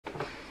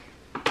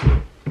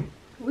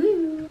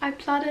I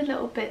plaited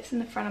little bits in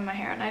the front of my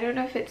hair and I don't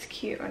know if it's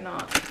cute or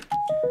not.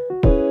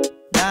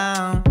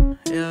 Down,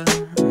 yeah.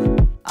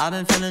 I've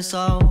been feeling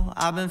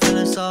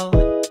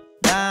so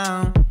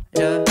down,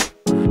 yeah.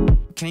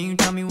 Can you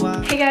tell me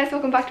why? Hey guys,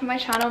 welcome back to my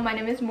channel. My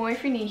name is Moya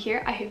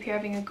here. I hope you're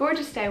having a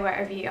gorgeous day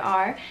wherever you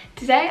are.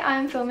 Today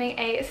I'm filming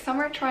a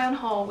summer try on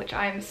haul, which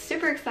I'm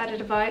super excited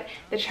about.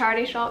 The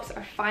charity shops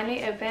are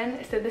finally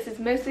open, so this is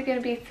mostly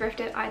going to be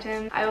thrifted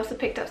items. I also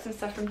picked up some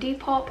stuff from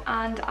Depop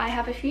and I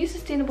have a few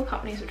sustainable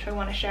companies which I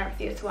want to share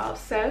with you as well.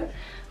 So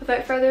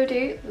without further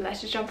ado,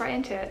 let's just jump right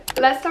into it.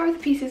 Let's start with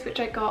the pieces which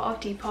I got off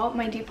Depop.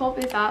 My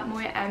Depop is at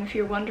Moya if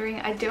you're wondering.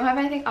 I don't have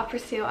anything up for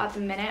sale at the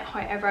minute,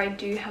 however I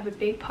do have a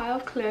big pile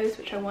of clothes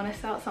which I want to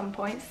sell at some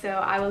point, so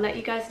I will let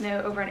you guys know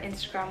over on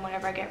Instagram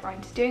whenever I get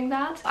around to doing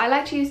that. I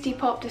like to use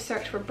Depop to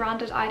search for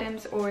branded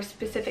items or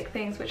specific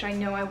things which I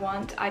know I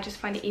want. I just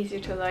find it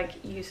easier to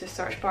like use the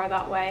search bar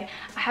that way.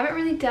 I haven't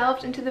really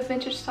delved into the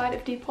vintage side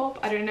of Depop.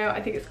 I don't know,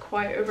 I think it's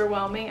quite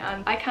overwhelming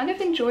and I kind of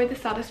enjoy the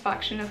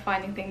satisfaction of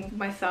finding things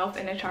myself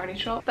in a charity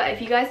shop. But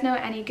if you guys know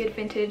any good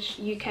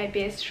vintage UK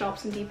based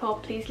shops in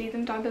Depop, please leave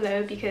them down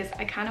below because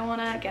I kind of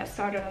want to get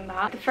started on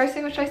that. The first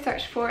thing which I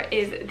searched for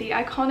is the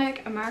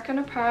iconic American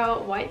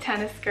Apparel white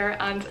tennis skirt,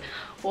 and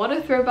what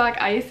a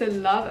throwback. I used to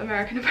love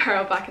American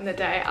Apparel back in the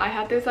day. I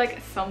had those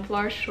like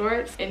sunflower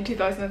shorts in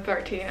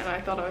 2013 and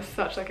I thought I was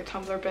such like a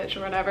Tumblr bitch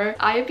or whatever.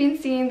 I have been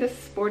seeing this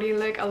sporty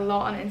look a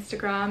lot on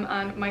Instagram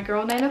and my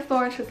girl Nana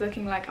Florence was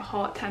looking like a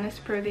hot tennis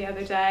pro the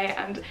other day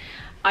and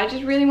I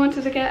just really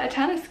wanted to get a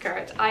tennis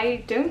skirt.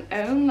 I don't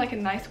own like a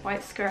nice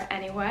white skirt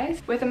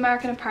anyways. With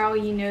American Apparel,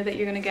 you know that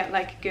you're gonna get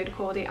like good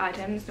quality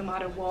items no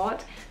matter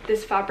what.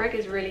 This fabric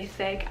is really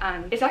thick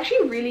and it's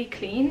actually really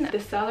clean.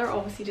 The seller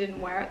obviously didn't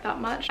wear it that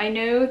much. I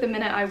know the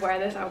minute I wear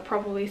this, I'll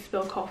probably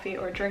spill coffee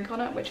or drink on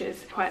it, which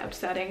is quite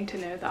upsetting to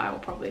know that I will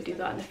probably do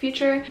that in the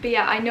future. But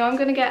yeah, I know I'm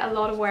gonna get a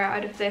lot of wear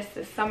out of this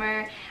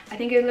summer. I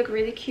think it would look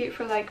really cute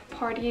for like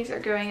parties or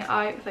going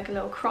out with like a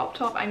little crop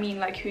top. I mean,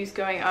 like who's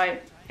going out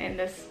in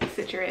this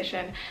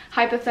situation,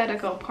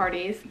 hypothetical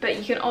parties, but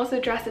you can also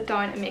dress it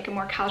down and make it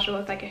more casual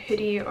with like a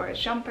hoodie or a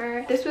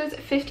jumper. This was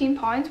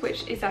 £15,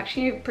 which is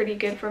actually pretty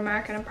good for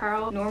American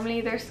Apparel.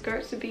 Normally their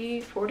skirts would be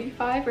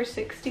 45 or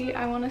 60,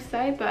 I want to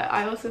say, but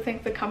I also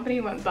think the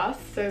company went bust,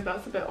 so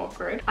that's a bit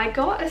awkward. I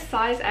got a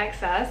size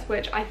XS,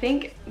 which I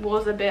think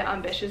was a bit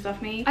ambitious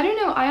of me. I don't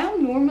know, I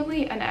am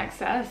normally an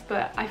XS,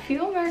 but I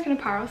feel American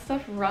Apparel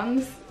stuff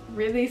runs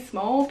really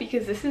small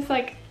because this is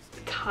like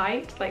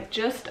tight, like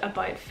just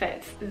about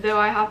fits, though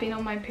I have been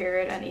on my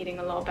period and eating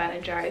a lot of Ben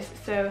and Jerry's,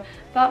 so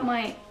that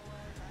might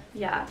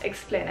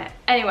explain it.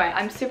 Anyway,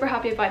 I'm super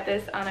happy about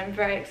this and I'm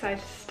very excited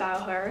to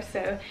style her,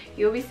 so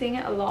you'll be seeing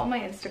it a lot on my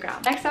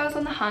Instagram. Next, I was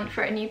on the hunt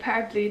for a new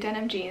pair of blue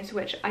denim jeans,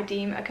 which I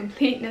deem a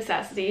complete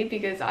necessity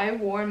because I have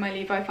worn my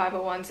Levi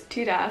 501s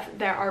to death.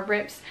 There are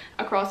rips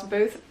across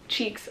both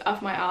cheeks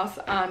of my ass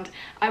and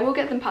I will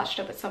get them patched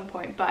up at some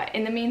point, but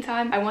in the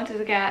meantime I wanted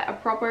to get a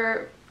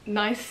proper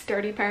nice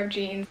sturdy pair of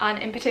jeans, and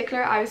in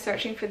particular I was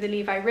searching for the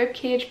Levi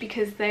ribcage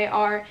because they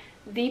are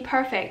the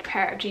perfect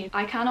pair of jeans.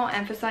 I cannot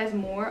emphasize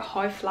more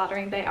how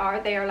flattering they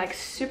are. They are like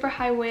super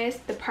high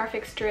waist, the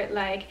perfect straight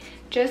leg,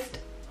 just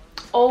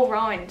all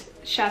round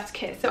chef's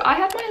kiss. So I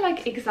had my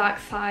like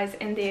exact size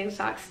in the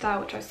exact style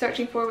which I was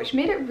searching for, which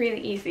made it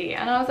really easy,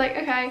 and I was like,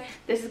 okay,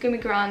 this is gonna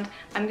be grand.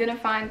 I'm gonna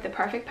find the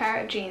perfect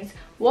pair of jeans.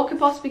 What could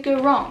possibly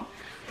go wrong?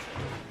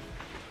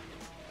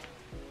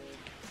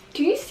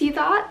 Do you see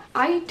that?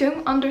 I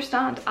don't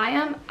understand. I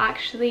am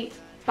actually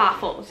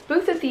baffled.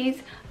 Both of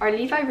these are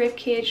Levi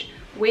ribcage,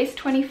 waist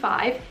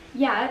 25,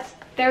 yet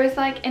there is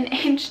like an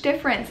inch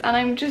difference and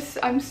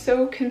I'm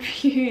so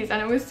confused,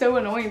 and it was so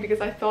annoying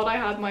because I thought I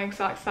had my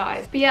exact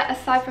size. But yeah,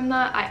 aside from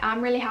that, I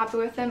am really happy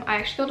with them. I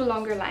actually got a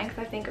longer length.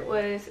 I think it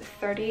was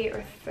 30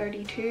 or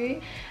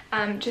 32,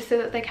 just so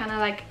that they kind of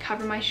like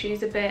cover my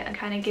shoes a bit and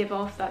kind of give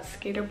off that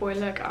skater boy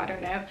look. I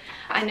don't know.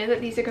 I know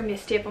that these are going to be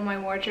a staple in my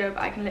wardrobe.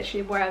 I can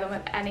literally wear them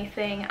with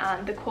anything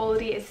and the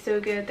quality is so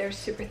good. They're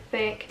super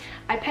thick.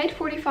 I paid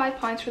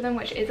 £45 for them,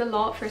 which is a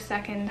lot for a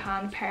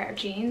second-hand pair of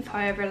jeans.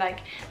 However, like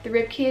the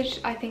ribcage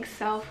I think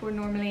sell for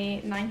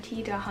normally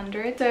 90 to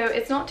 100, so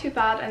it's not too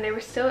bad, and they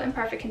were still in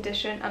perfect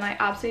condition, and I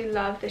absolutely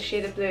love the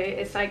shade of blue.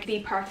 It's like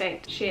the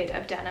perfect shade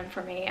of denim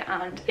for me,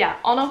 and yeah,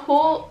 on a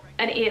whole,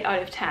 an 8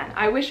 out of 10.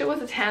 I wish it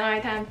was a 10 out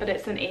of 10, but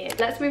it's an 8.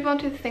 Let's move on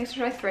to the things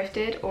which I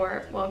thrifted,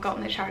 or well, got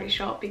in the charity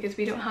shop, because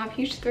we don't have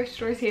huge thrift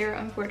stores here,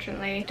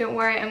 unfortunately. Don't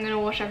worry, I'm gonna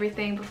wash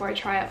everything before I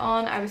try it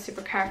on. I was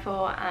super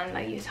careful and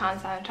like used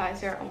hand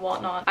sanitizer and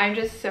whatnot. I'm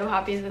just so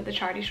happy that the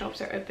charity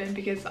shops are open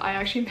because I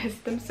actually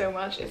missed them so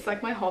much. It's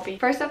like my hobby.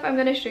 First up, I'm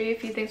gonna show you a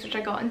few things which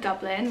I got in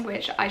Dublin,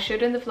 which I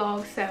showed in the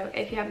vlog, so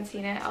if you haven't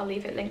seen it, I'll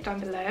leave it linked down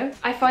below.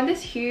 I found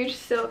this huge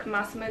silk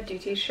Massimo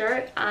Dutti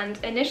shirt, and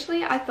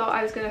initially I thought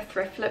I was gonna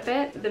thrift flip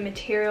it. The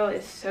material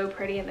is so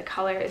pretty and the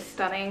color is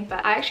stunning,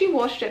 but I actually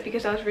washed it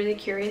because I was really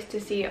curious to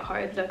see how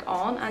it'd look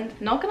on, and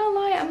not gonna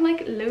lie, I'm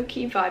like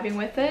low-key vibing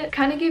with it.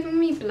 Kind of giving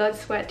me blood,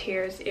 sweat,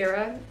 tears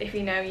era. If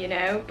you know, you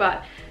know,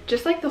 but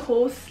just like the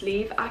whole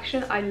sleeve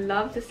action. I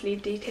love the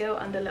sleeve detail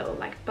and the little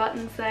like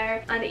buttons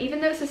there, and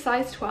even though it's a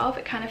size 12,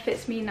 it kind of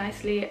fits me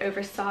nicely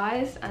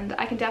oversized, and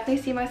I can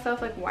definitely see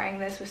myself like wearing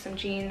this with some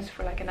jeans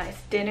for like a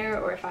nice dinner,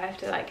 or if I have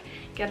to like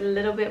get a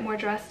little bit more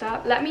dressed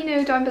up. Let me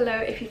know down below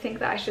if you think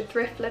that I should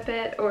thrift flip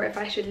it or if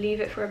I should leave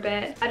it for a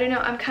bit. I don't know,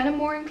 I'm kind of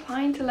more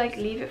inclined to like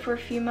leave it for a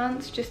few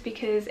months just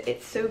because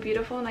it's so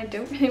beautiful and I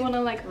don't really want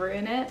to like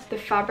ruin it. The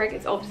fabric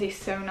is obviously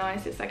so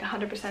nice. It's like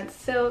 100%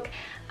 silk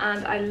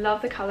and I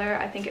love the color.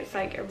 I think it's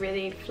like a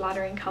really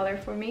flattering color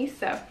for me,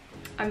 so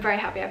I'm very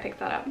happy I picked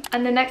that up.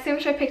 And the next thing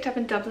which I picked up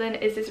in Dublin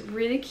is this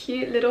really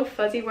cute little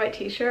fuzzy white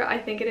t-shirt. I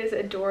think it is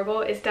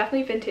adorable. It's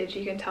definitely vintage,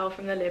 you can tell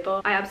from the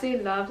label. I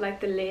absolutely love like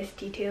the lace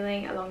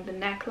detailing along the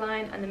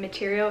neckline, and the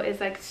material is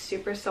like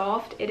super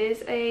soft. It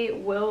is a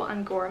wool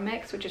Angora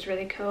mix, which is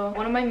really cool.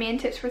 One of my main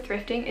tips for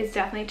thrifting is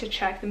definitely to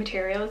check the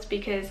materials,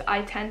 because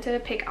I tend to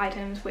pick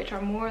items which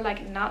are more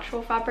like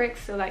natural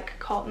fabrics, so like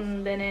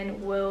cotton,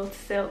 linen, wool,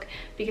 silk,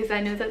 because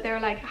I know that they're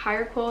like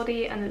higher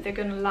quality and that they're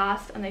going to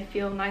last and they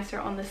feel nicer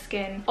on the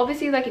skin.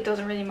 Obviously like it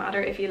doesn't really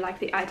matter if you like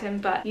the item,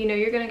 but you know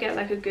you're gonna get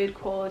like a good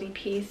quality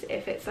piece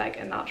if it's like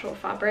a natural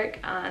fabric.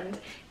 And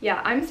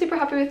yeah, I'm super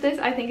happy with this.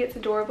 I think it's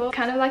adorable,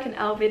 kind of like an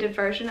elevated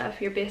version of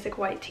your basic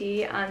white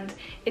tee, and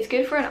it's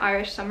good for an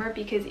Irish summer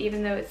because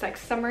even though it's like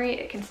summery,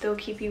 it can still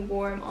keep you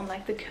warm on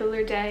like the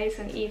cooler days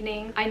and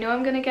evenings. I know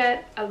I'm gonna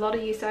get a lot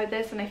of use out of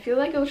this, and I feel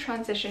like it will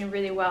transition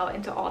really well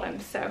into autumn,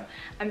 so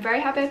I'm very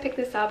happy I picked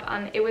this up,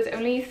 and it was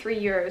only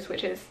 €3,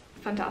 which is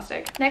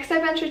fantastic. Next I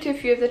ventured to a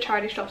few of the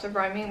charity shops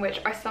around me, which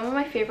are some of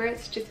my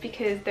favorites just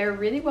because they're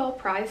really well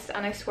priced,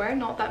 and I swear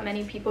not that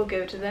many people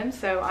go to them,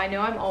 so I know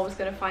I'm always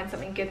going to find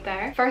something good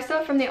there. First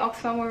up, from the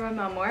Oxfam where my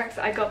mum works,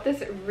 I got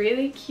this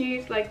really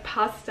cute like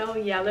pastel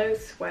yellow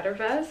sweater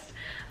vest,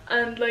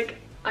 and like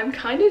I'm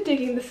kind of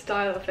digging the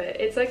style of it.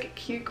 It's like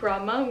cute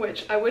grandma,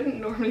 which I wouldn't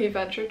normally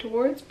venture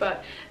towards,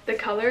 but the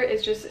color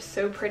is just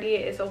so pretty.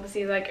 It's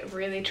obviously like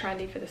really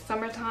trendy for the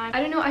summertime. I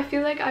don't know, I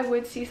feel like I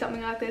would see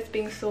something like this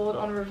being sold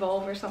on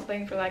Revolve or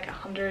something for like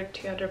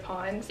 100-200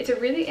 pounds. It's a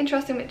really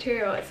interesting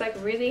material. It's like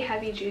really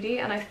heavy duty,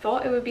 and I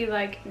thought it would be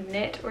like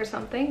knit or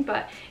something,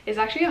 but it's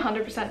actually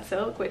 100%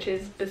 silk, which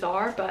is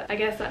bizarre, but I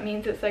guess that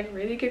means it's like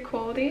really good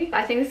quality.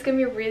 I think this is gonna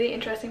be a really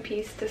interesting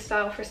piece to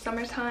style for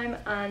summertime,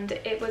 and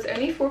it was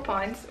only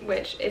 £4,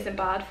 which isn't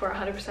bad for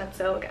 100%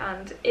 silk,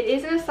 and it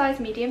is in a size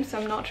medium, so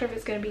I'm not sure if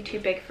it's going to be too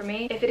big for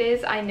me. If it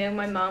is, I know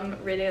my mum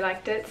really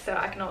liked it, so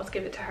I can always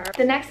give it to her.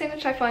 The next thing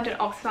which I found in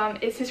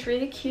Oxfam is this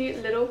really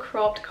cute little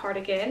cropped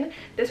cardigan.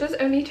 This was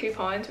only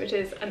 £2, which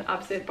is an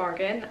absolute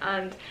bargain,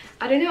 and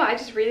I don't know, I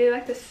just really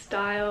like the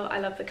style. I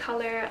love the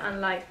color and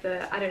like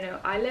the, I don't know,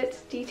 eyelet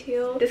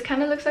detail. This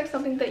kind of looks like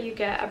something that you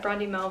get at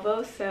Brandy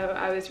Melville, so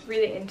I was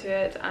really into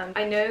it, and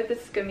I know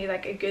this is going to be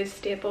like a good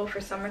staple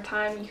for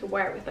summertime. You could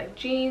wear it with like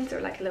jeans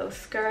or like a little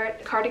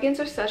skirt. Cardigans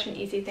are such an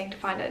easy thing to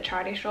find at a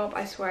charity shop.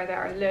 I swear there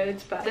are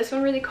loads, but this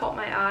one really caught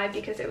my eye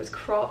because it was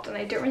cropped and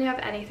I don't really have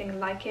anything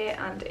like it,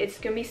 and it's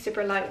gonna be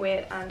super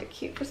lightweight and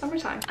cute for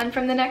summertime. And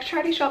from the next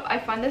charity shop, I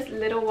found this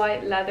little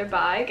white leather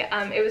bag.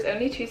 It was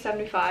only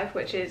 £2.75,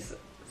 which is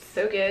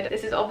so good.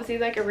 This is obviously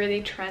like a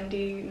really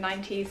trendy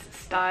 90s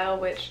style,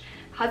 which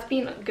has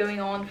been going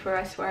on for,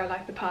 I swear,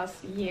 like the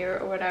past year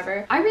or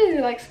whatever. I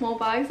really like small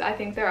bags. I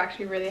think they're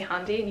actually really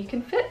handy and you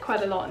can fit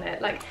quite a lot in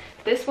it. Like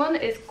this one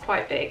is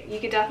quite big. You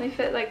could definitely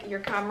fit like your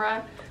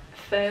camera,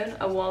 a phone,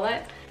 a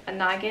wallet, a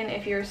naggin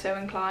if you're so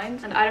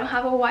inclined. And I don't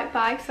have a white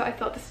bag, so I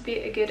thought this would be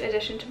a good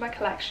addition to my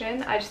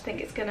collection. I just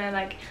think it's gonna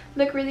like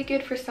look really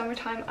good for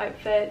summertime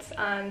outfits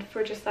and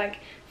for just like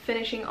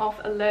finishing off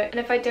a look. And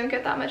if I don't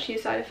get that much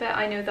use out of it,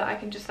 I know that I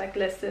can just like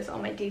list this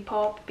on my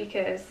Depop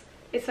because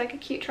it's like a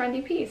cute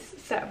trendy piece,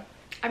 so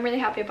I'm really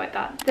happy about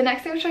that. The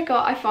next thing which I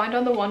got, I found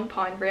on the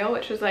 £1 reel,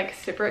 which was like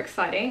super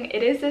exciting.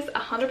 It is this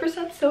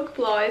 100% silk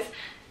blouse.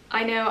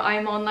 I know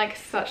I'm on like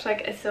such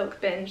like a silk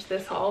binge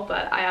this haul,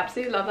 but I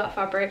absolutely love that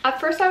fabric.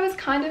 At first I was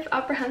kind of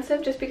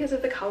apprehensive just because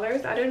of the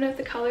colors. I don't know if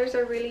the colors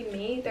are really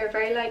me. They're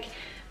very like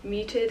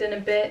muted and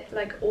a bit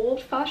like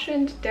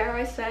old-fashioned, dare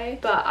I say,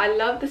 but I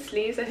love the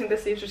sleeves. I think the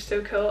sleeves are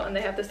so cool, and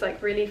they have this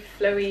like really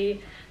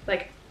flowy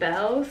like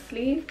bell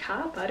sleeve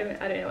cap. I don't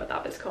know what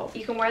that is called.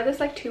 You can wear this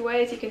like two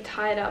ways. You can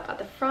tie it up at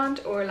the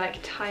front or like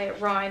tie it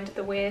round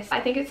the waist. I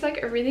think it's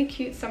like a really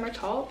cute summer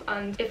top,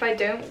 and if I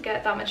don't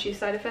get that much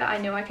use out of it, I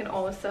know I can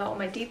always sell it on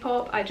my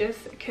Depop. I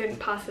just couldn't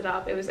pass it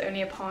up. It was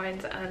only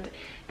 £1 and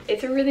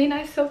it's a really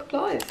nice silk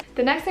blouse.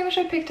 The next thing which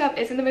I picked up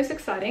isn't the most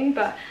exciting,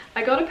 but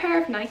I got a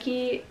pair of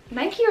Nike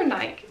or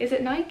Nike? Is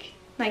it Nike?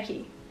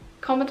 Nike.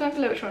 Comment down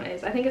below which one it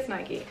is. I think it's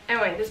Nike.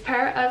 Anyway, this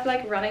pair of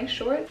like running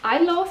shorts. I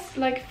lost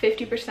like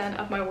 50%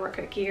 of my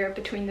workout gear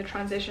between the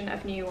transition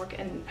of New York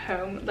and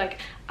home. Like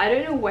I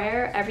don't know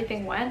where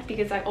everything went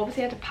because I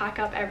obviously had to pack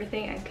up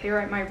everything and clear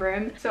out my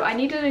room. So I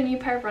needed a new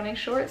pair of running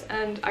shorts,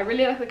 and I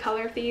really like the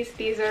color of these.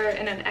 These are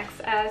in an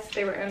XS.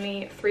 They were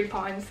only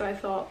 £3, so I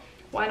thought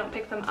why not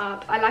pick them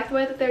up? I like the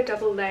way that they're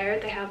double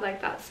layered. They have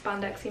like that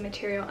spandexy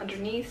material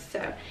underneath, so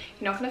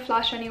you're not going to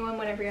flash anyone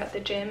whenever you're at the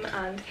gym.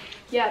 And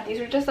yeah, these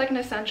are just like an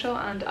essential,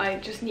 and I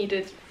just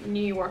needed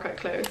new workout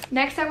clothes.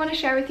 Next, I want to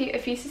share with you a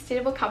few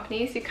sustainable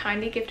companies who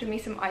kindly gifted me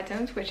some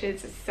items, which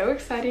is so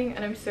exciting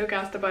and I'm so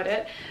gassed about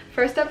it.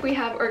 First up, we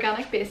have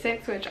Organic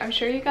Basics, which I'm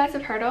sure you guys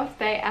have heard of.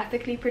 They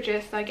ethically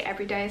produce like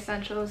everyday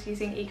essentials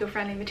using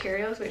eco-friendly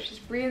materials, which is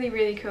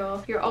really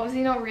cool. You're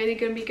obviously not really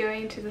going to be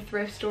going to the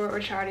thrift store or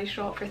charity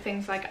shop for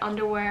things like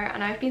underwear,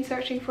 and I've been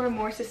searching for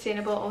more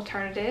sustainable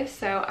alternatives,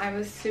 so I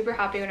was super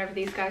happy whenever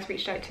these guys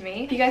reached out to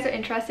me. If you guys are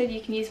interested,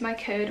 you can use my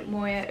code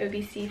moya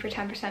OBC for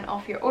 10%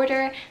 off your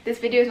order. This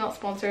video is not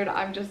sponsored,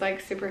 I'm just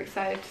like super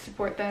excited to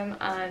support them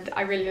and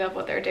I really love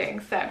what they're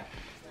doing, so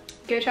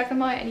go check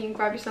them out and you can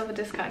grab yourself a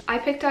discount. I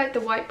picked out the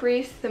white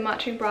briefs, the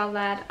matching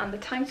bralette and the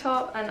tank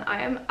top, and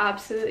I am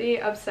absolutely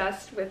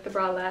obsessed with the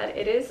bralette.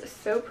 It is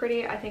so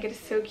pretty. I think it is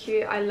so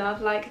cute. I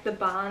love like the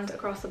band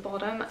across the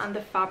bottom, and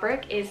the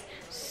fabric is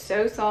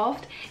so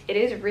soft. It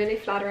is really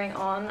flattering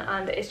on,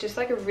 and it's just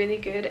like a really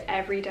good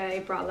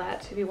everyday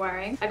bralette to be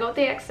wearing. I got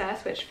the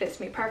XS, which fits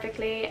me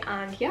perfectly,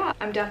 and yeah,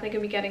 I'm definitely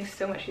gonna be getting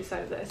so much use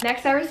out of this.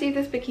 Next, I received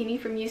this bikini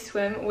from You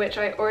Swim, which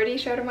I already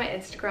showed on my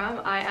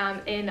Instagram. I am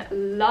in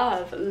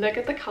love. Look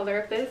at the color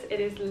of this. It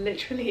is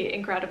literally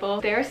incredible.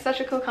 They're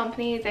such a cool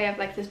company. They have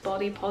like this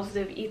body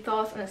positive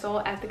ethos, and it's all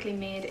ethically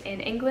made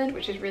in England,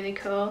 which is really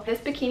cool. This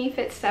bikini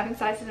fits 7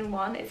 sizes in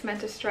one. It's meant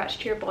to stretch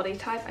to your body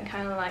type and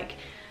kind of like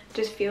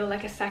just feel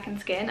like a second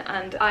skin,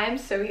 and I am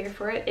so here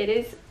for it. It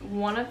is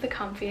one of the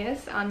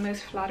comfiest and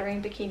most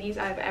flattering bikinis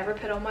I've ever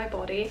put on my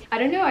body. I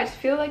don't know, I just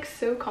feel like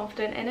so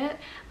confident in it.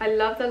 I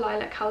love the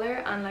lilac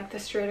color and like the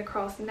straight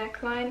across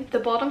neckline. The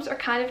bottoms are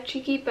kind of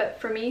cheeky, but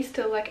for me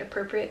still like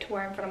appropriate to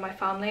wear in front of my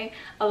family.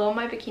 A lot of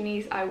my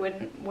bikinis I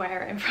wouldn't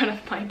wear in front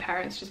of my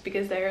parents just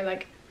because they are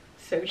like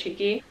so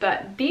cheeky,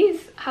 but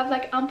these have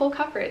like ample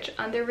coverage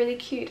and they're really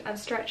cute and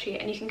stretchy,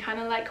 and you can kind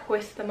of like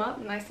hoist them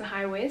up nice and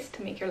high waist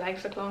to make your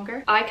legs look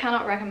longer. I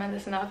cannot recommend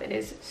this enough. It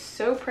is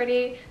so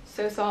pretty,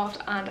 so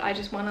soft, and I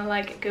just want to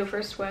like go for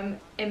a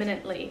swim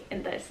imminently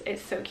in this.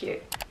 It's so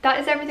cute. That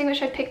is everything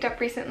which I picked up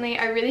recently.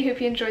 I really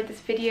hope you enjoyed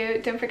this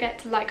video. Don't forget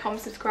to like,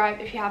 comment,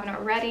 subscribe if you haven't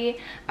already.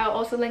 I'll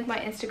also link my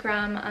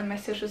Instagram and my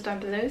socials down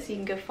below so you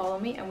can go follow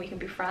me and we can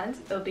be friends.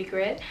 It'll be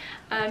great.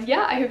 And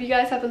yeah, I hope you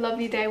guys have a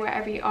lovely day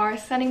wherever you are.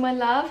 Sending my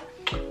love,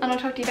 and I'll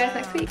talk to you guys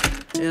next week.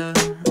 Yeah,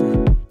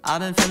 I've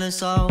been feeling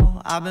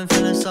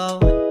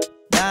so